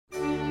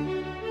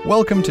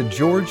Welcome to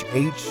George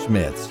H.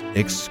 Smith's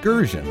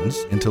Excursions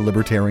into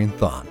Libertarian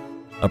Thought,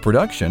 a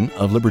production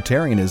of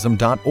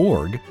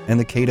Libertarianism.org and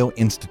the Cato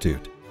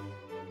Institute.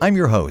 I'm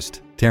your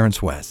host,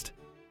 Terrence West.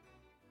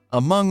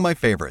 Among my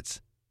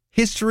favorites,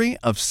 History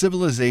of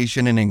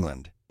Civilization in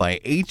England by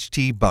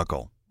H.T.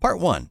 Buckle, Part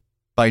 1,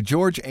 by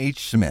George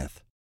H.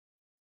 Smith.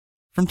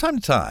 From time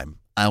to time,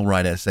 I'll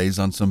write essays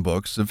on some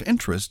books of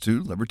interest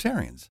to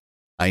libertarians.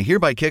 I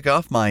hereby kick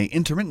off my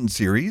intermittent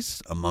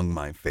series, Among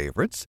My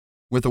Favorites,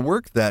 with a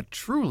work that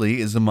truly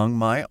is among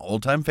my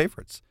all-time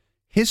favorites,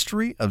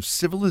 History of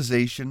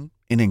Civilization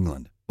in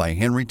England by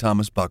Henry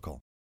Thomas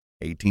Buckle,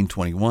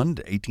 1821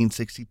 to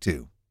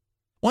 1862.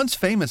 Once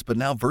famous but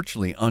now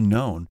virtually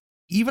unknown,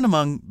 even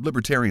among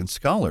libertarian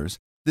scholars,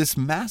 this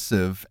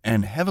massive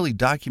and heavily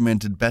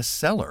documented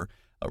bestseller,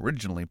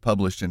 originally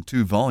published in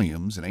 2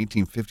 volumes in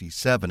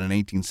 1857 and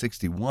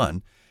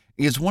 1861,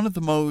 is one of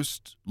the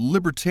most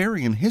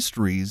libertarian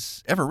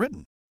histories ever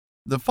written.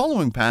 The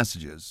following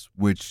passages,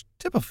 which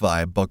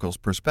typify Buckle's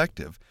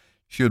perspective,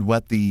 should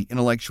whet the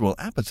intellectual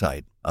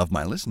appetite of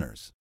my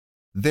listeners.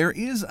 There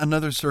is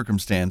another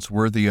circumstance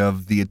worthy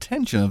of the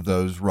attention of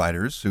those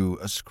writers who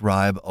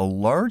ascribe a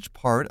large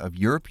part of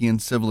European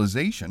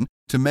civilization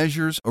to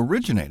measures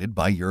originated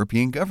by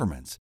European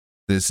governments.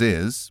 This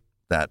is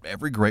that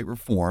every great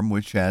reform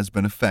which has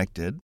been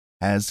effected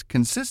has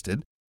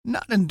consisted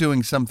not in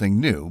doing something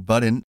new,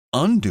 but in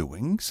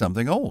undoing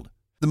something old.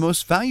 The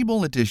most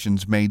valuable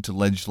additions made to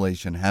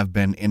legislation have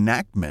been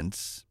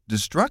enactments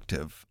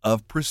destructive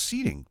of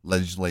preceding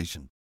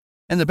legislation,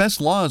 and the best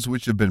laws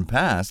which have been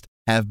passed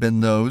have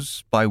been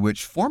those by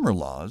which former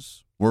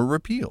laws were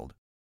repealed.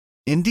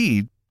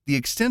 Indeed, the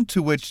extent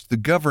to which the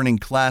governing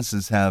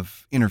classes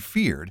have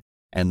interfered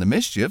and the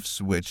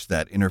mischiefs which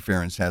that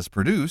interference has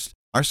produced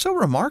are so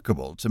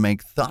remarkable to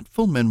make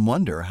thoughtful men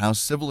wonder how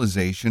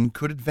civilization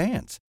could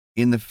advance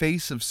in the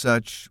face of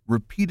such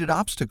repeated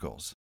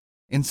obstacles.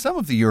 In some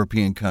of the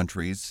European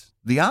countries,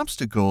 the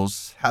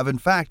obstacles have in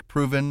fact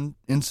proven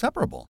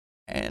inseparable,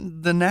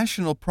 and the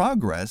national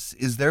progress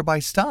is thereby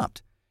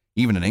stopped.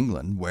 Even in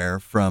England,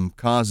 where, from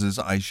causes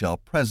I shall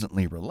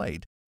presently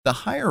relate, the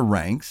higher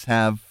ranks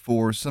have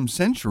for some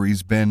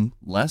centuries been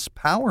less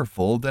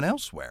powerful than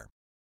elsewhere,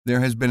 there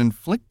has been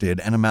inflicted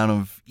an amount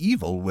of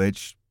evil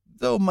which,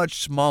 though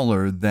much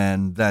smaller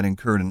than that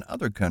incurred in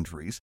other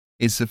countries,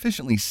 is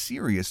sufficiently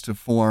serious to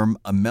form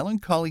a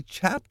melancholy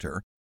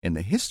chapter in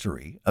the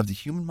history of the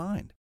human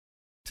mind.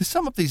 To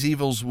sum up these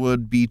evils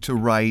would be to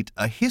write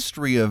a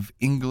history of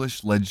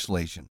English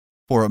legislation,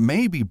 for it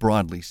may be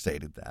broadly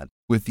stated that,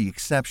 with the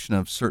exception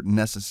of certain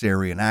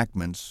necessary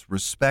enactments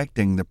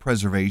respecting the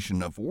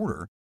preservation of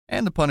order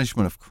and the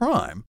punishment of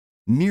crime,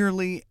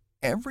 nearly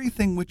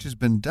everything which has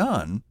been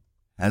done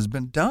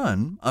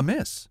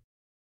amiss.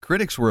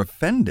 Critics were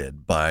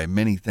offended by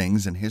many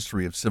things in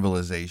History of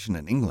Civilization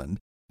in England,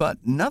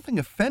 but nothing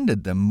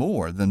offended them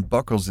more than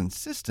Buckle's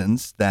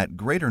insistence that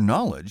greater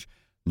knowledge,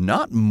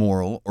 not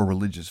moral or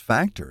religious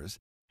factors,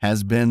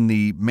 has been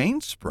the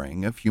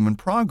mainspring of human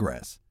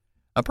progress.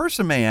 A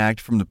person may act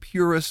from the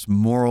purest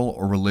moral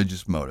or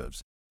religious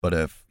motives, but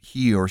if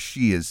he or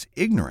she is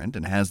ignorant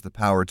and has the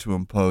power to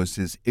impose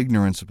his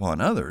ignorance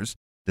upon others,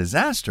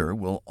 disaster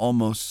will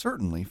almost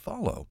certainly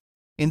follow.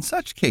 In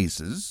such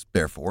cases,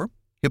 therefore,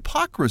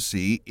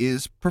 hypocrisy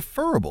is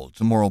preferable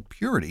to moral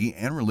purity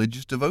and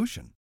religious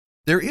devotion.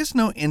 There is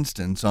no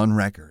instance on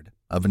record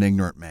of an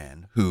ignorant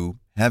man who,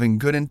 having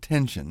good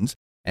intentions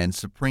and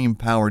supreme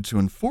power to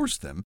enforce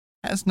them,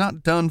 has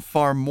not done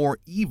far more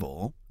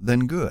evil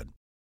than good.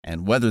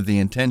 And whether the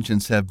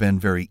intentions have been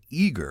very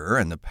eager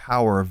and the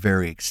power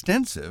very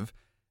extensive,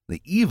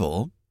 the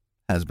evil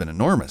has been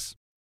enormous.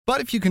 But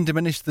if you can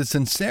diminish the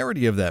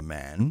sincerity of that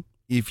man,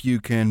 if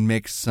you can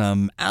mix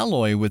some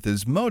alloy with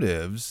his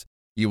motives,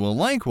 you will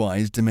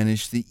likewise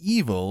diminish the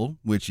evil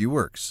which he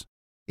works.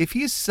 If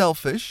he is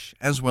selfish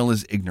as well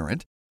as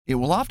ignorant, it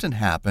will often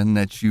happen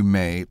that you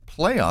may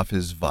play off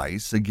his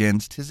vice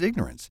against his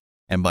ignorance,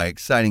 and by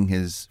exciting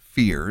his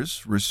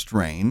fears,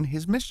 restrain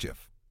his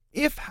mischief.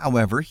 If,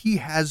 however, he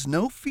has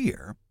no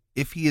fear,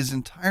 if he is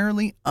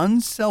entirely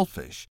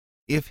unselfish,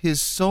 if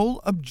his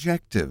sole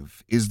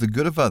objective is the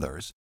good of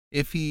others,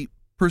 if he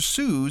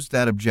pursues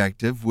that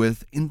objective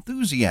with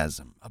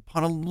enthusiasm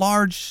upon a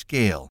large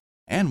scale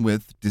and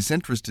with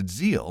disinterested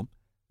zeal,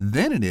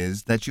 then it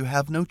is that you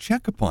have no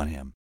check upon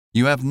him.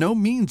 You have no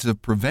means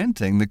of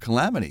preventing the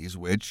calamities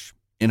which,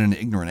 in an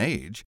ignorant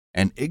age,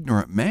 an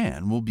ignorant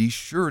man will be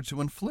sure to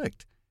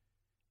inflict.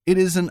 It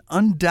is an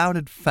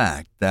undoubted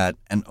fact that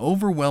an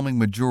overwhelming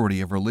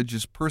majority of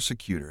religious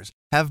persecutors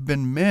have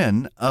been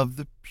men of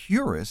the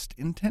purest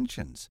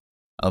intentions,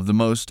 of the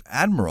most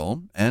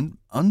admirable and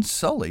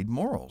unsullied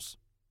morals.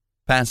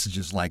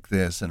 Passages like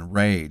this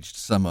enraged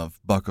some of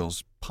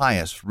Buckle's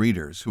pious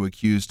readers who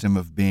accused him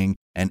of being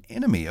an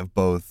enemy of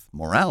both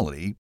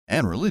morality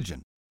and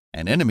religion.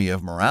 An enemy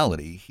of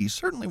morality he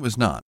certainly was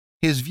not.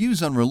 His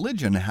views on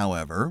religion,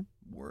 however,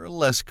 were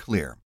less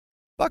clear.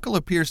 Buckle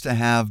appears to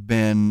have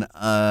been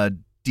a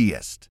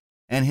deist,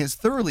 and his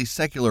thoroughly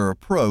secular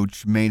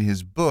approach made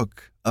his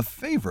book a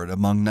favorite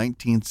among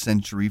 19th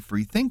century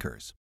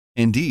freethinkers.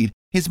 Indeed,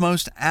 his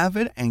most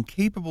avid and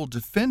capable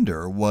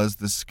defender was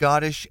the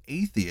Scottish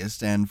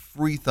atheist and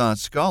freethought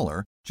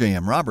scholar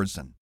J.M.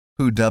 Robertson,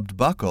 who dubbed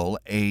Buckle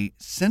a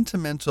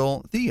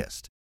sentimental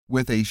theist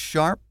with a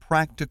sharp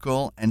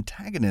practical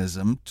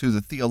antagonism to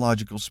the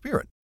theological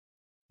spirit.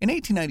 In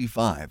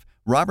 1895,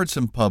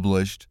 Robertson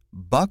published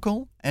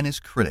Buckle and His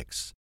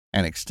Critics,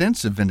 an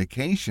extensive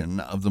vindication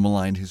of the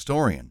maligned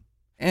historian.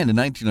 And in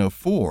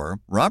 1904,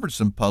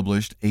 Robertson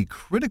published a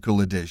critical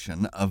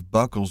edition of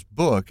Buckle's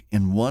book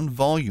in one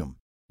volume,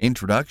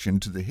 Introduction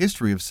to the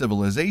History of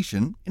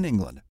Civilization in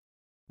England.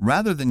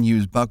 Rather than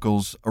use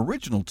Buckle's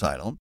original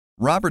title,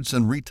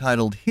 Robertson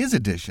retitled his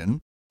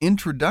edition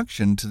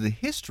Introduction to the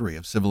History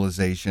of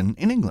Civilization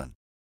in England.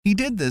 He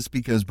did this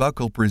because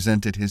Buckle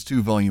presented his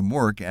two-volume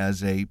work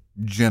as a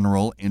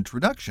general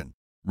introduction,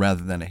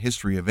 rather than a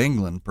history of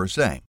England per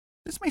se.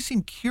 This may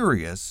seem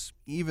curious,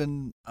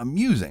 even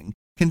amusing,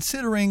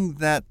 considering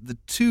that the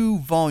two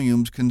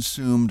volumes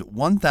consumed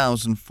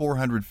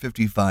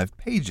 1,455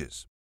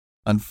 pages.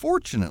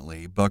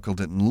 Unfortunately, Buckle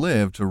didn't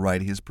live to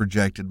write his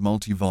projected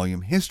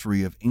multi-volume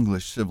history of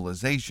English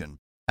civilization,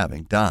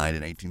 having died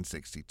in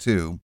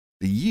 1862,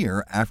 the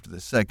year after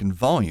the second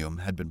volume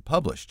had been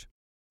published.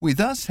 We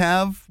thus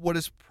have what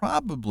is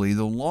probably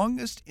the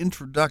longest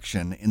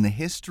introduction in the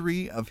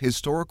history of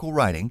historical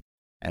writing,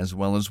 as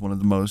well as one of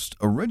the most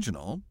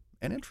original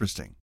and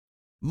interesting.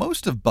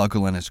 Most of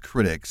Buckle and His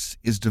Critics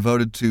is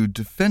devoted to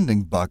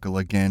defending Buckle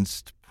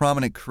against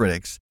prominent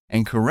critics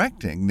and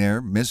correcting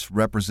their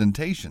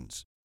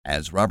misrepresentations.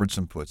 As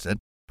Robertson puts it,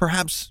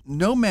 perhaps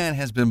no man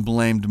has been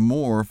blamed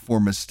more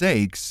for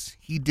mistakes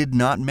he did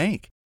not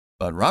make.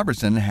 But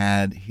Robertson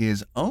had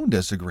his own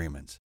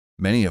disagreements,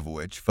 many of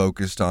which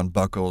focused on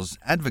Buckle's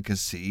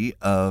advocacy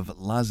of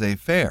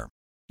laissez-faire.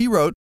 He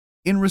wrote,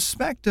 "In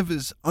respect of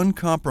his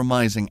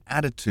uncompromising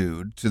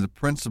attitude to the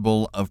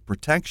principle of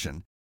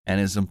protection and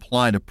his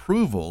implied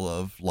approval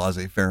of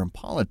laissez-faire in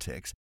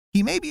politics,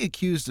 he may be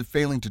accused of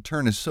failing to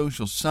turn his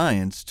social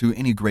science to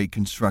any great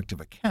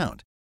constructive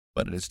account.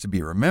 But it is to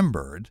be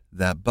remembered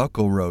that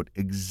Buckle wrote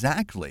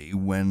exactly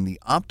when the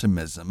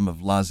optimism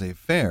of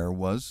laissez-faire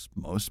was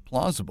most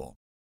plausible."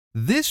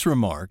 This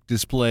remark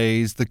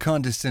displays the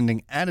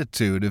condescending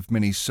attitude of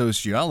many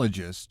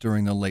sociologists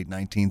during the late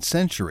 19th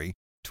century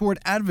toward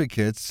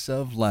advocates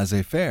of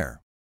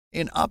laissez-faire.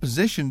 In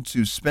opposition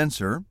to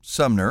Spencer,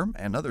 Sumner,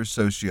 and other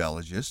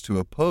sociologists who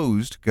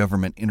opposed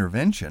government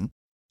intervention,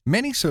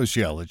 many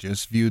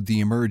sociologists viewed the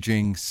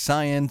emerging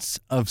science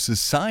of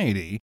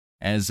society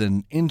as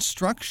an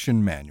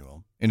instruction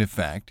manual, in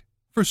effect,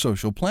 for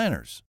social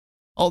planners.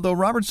 Although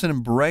Robertson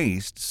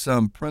embraced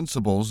some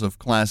principles of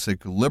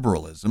classic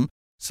liberalism,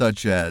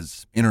 such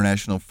as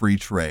international free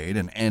trade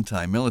and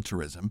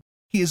anti-militarism,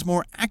 he is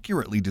more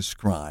accurately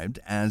described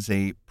as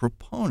a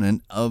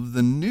proponent of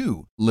the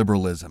new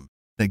liberalism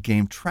that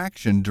gained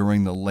traction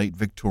during the late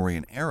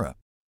Victorian era.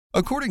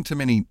 According to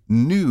many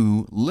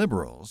new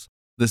liberals,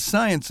 the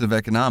science of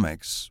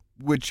economics,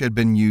 which had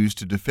been used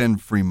to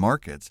defend free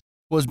markets,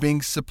 was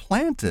being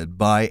supplanted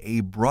by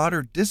a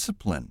broader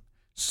discipline,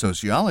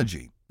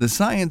 sociology, the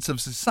science of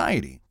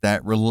society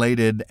that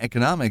related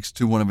economics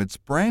to one of its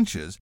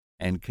branches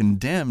and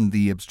condemned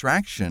the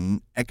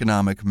abstraction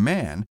economic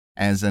man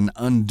as an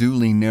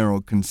unduly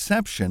narrow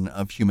conception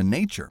of human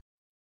nature.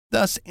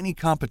 Thus, any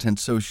competent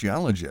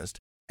sociologist,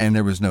 and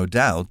there was no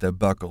doubt that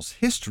Buckle's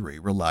history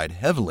relied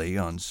heavily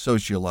on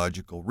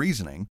sociological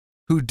reasoning,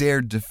 who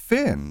dared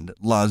defend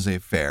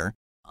laissez-faire,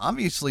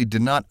 obviously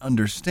did not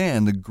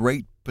understand the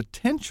great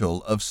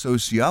potential of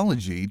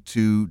sociology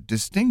to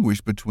distinguish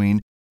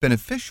between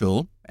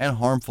beneficial and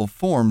harmful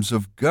forms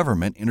of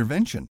government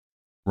intervention.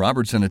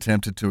 Robertson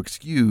attempted to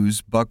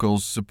excuse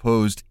Buckle's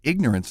supposed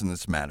ignorance in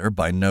this matter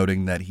by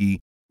noting that he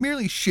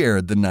merely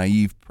shared the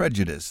naive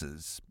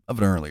prejudices of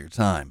an earlier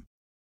time.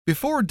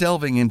 Before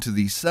delving into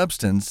the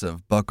substance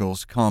of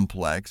Buckle's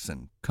complex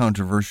and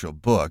controversial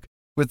book,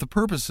 with the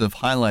purpose of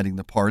highlighting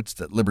the parts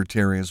that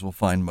libertarians will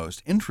find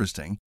most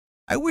interesting,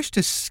 I wish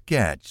to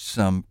sketch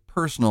some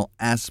personal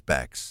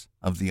aspects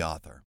of the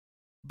author.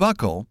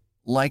 Buckle,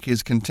 like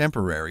his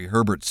contemporary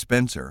Herbert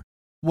Spencer,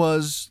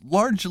 was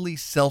largely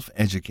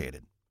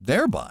self-educated,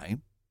 thereby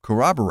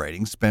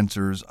corroborating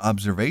Spencer's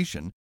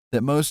observation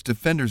that most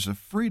defenders of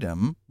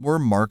freedom were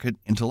market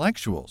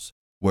intellectuals,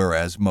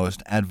 whereas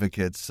most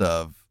advocates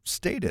of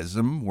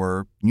statism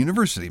were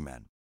university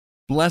men.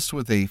 Blessed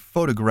with a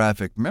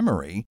photographic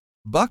memory,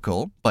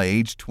 Buckle, by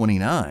age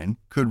 29,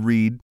 could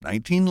read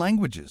 19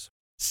 languages,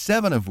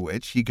 7 of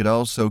which he could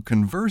also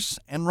converse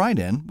and write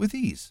in with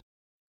ease.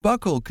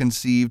 Buckle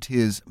conceived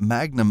his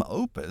magnum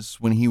opus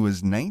when he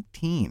was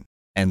 19,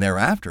 and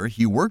thereafter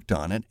he worked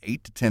on it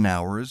 8 to 10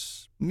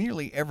 hours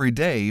nearly every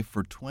day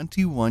for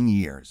 21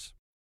 years.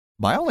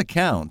 By all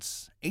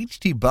accounts,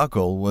 H.T.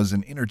 Buckle was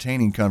an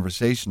entertaining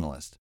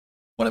conversationalist.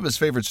 One of his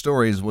favorite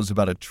stories was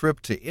about a trip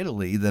to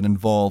Italy that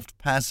involved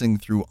passing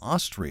through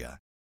Austria.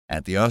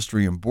 At the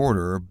Austrian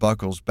border,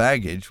 Buckle's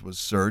baggage was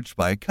searched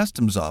by a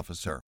customs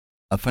officer.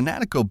 A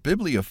fanatical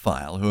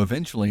bibliophile who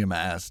eventually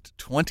amassed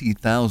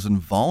 20,000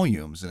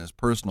 volumes in his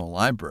personal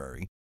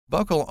library,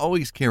 Buckle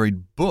always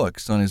carried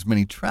books on his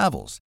many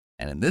travels,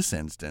 and in this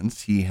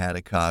instance, he had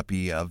a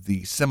copy of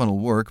the seminal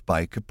work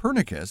by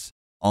Copernicus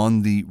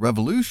on the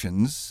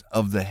revolutions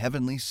of the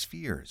heavenly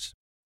spheres.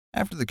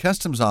 After the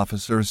customs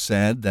officer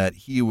said that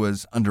he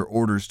was under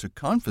orders to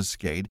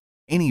confiscate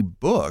any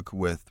book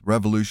with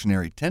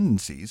revolutionary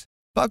tendencies,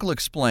 Buckle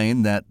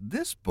explained that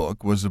this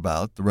book was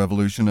about the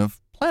revolution of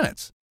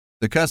planets.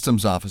 The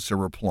customs officer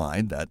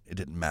replied that it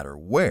didn't matter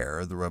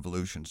where the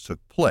revolutions took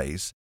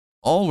place,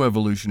 all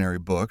revolutionary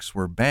books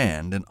were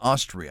banned in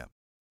Austria.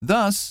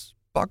 Thus,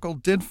 Buckle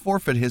did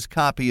forfeit his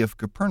copy of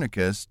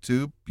Copernicus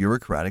to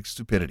bureaucratic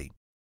stupidity.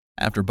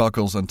 After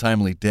Buckle's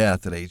untimely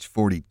death at age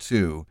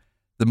 42,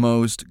 the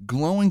most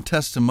glowing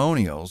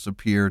testimonials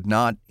appeared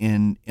not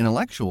in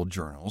intellectual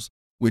journals,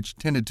 which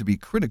tended to be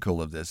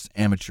critical of this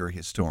amateur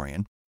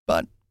historian,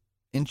 but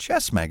in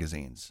chess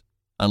magazines.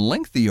 A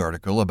lengthy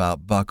article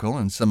about Buckle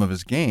and some of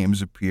his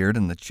games appeared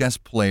in the Chess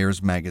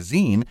Players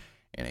magazine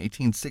in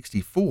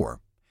 1864.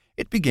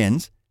 It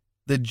begins,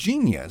 "The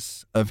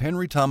genius of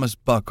Henry Thomas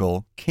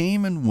Buckle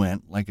came and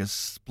went like a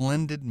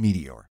splendid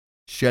meteor,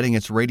 shedding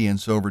its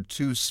radiance over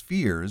two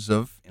spheres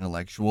of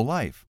intellectual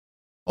life.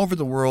 Over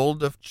the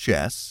world of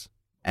chess,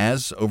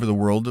 as over the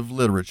world of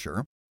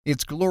literature,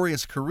 its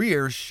glorious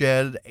career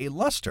shed a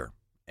luster,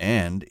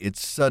 and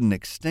its sudden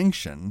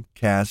extinction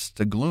cast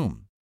a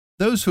gloom.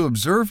 Those who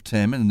observed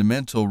him in the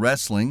mental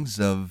wrestlings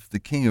of the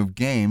King of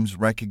Games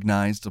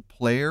recognized a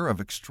player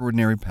of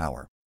extraordinary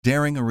power,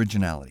 daring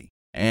originality,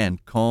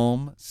 and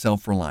calm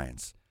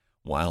self-reliance,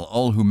 while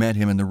all who met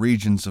him in the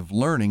regions of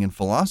learning and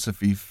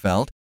philosophy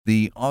felt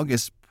the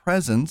august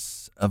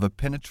presence of a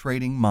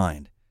penetrating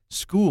mind,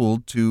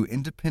 schooled to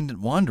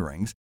independent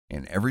wanderings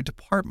in every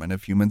department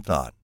of human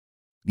thought."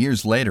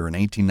 Years later, in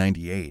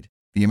 1898,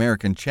 the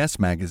American Chess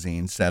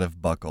Magazine said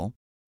of Buckle,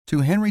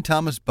 "To Henry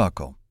Thomas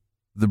Buckle,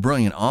 the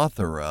brilliant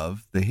author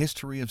of The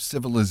History of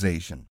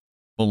Civilization,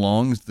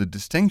 belongs the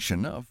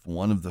distinction of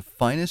one of the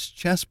finest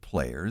chess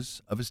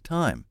players of his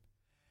time.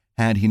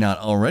 Had he not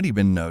already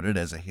been noted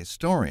as a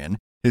historian,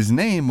 his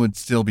name would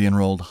still be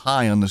enrolled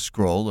high on the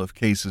scroll of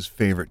Case's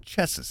favorite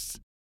chessists.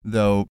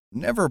 Though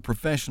never a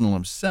professional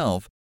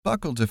himself,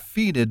 Buckle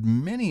defeated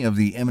many of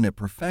the eminent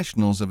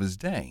professionals of his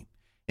day.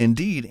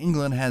 Indeed,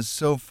 England has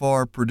so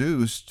far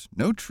produced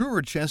no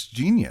truer chess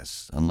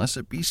genius, unless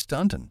it be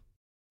Staunton."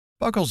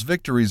 Buckle's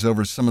victories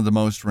over some of the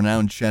most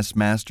renowned chess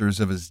masters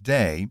of his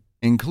day,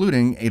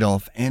 including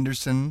Adolf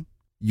Anderssen,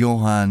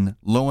 Johann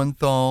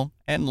Lowenthal,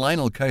 and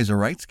Lionel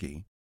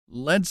Kaiserreitzky,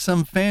 led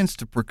some fans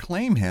to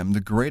proclaim him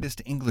the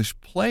greatest English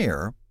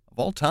player of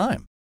all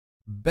time,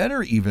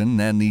 better even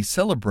than the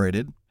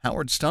celebrated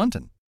Howard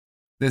Staunton.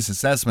 This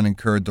assessment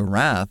incurred the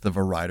wrath of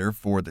a writer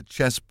for the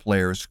Chess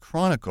Players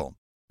Chronicle.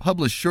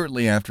 Published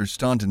shortly after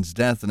Staunton's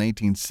death in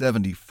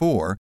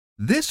 1874,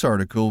 this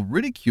article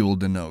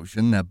ridiculed the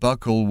notion that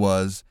Buckle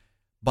was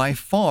by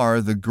far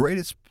the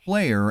greatest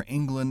player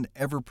England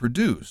ever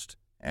produced,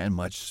 and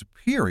much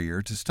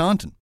superior to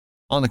Staunton.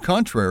 On the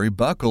contrary,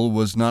 Buckle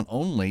was not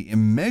only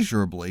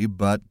immeasurably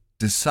but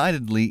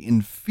decidedly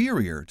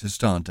inferior to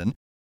Staunton,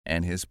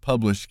 and his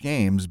published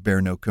games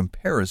bear no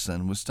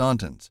comparison with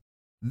Staunton's.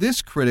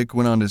 This critic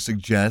went on to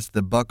suggest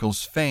that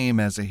Buckle's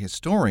fame as a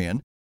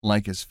historian,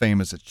 like his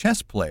fame as a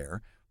chess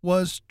player,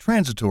 was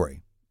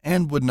transitory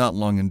and would not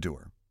long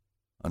endure.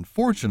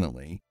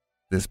 Unfortunately,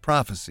 this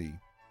prophecy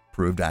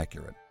proved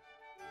accurate.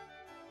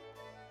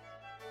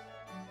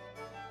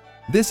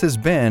 This has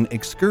been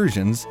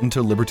Excursions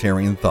into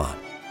Libertarian Thought,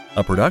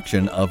 a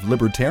production of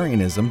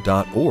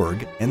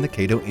libertarianism.org and the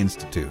Cato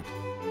Institute.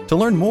 To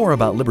learn more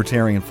about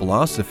libertarian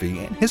philosophy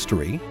and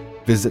history,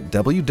 visit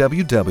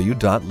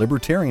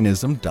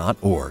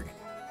www.libertarianism.org.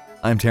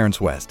 I'm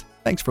Terrence West.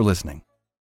 Thanks for listening.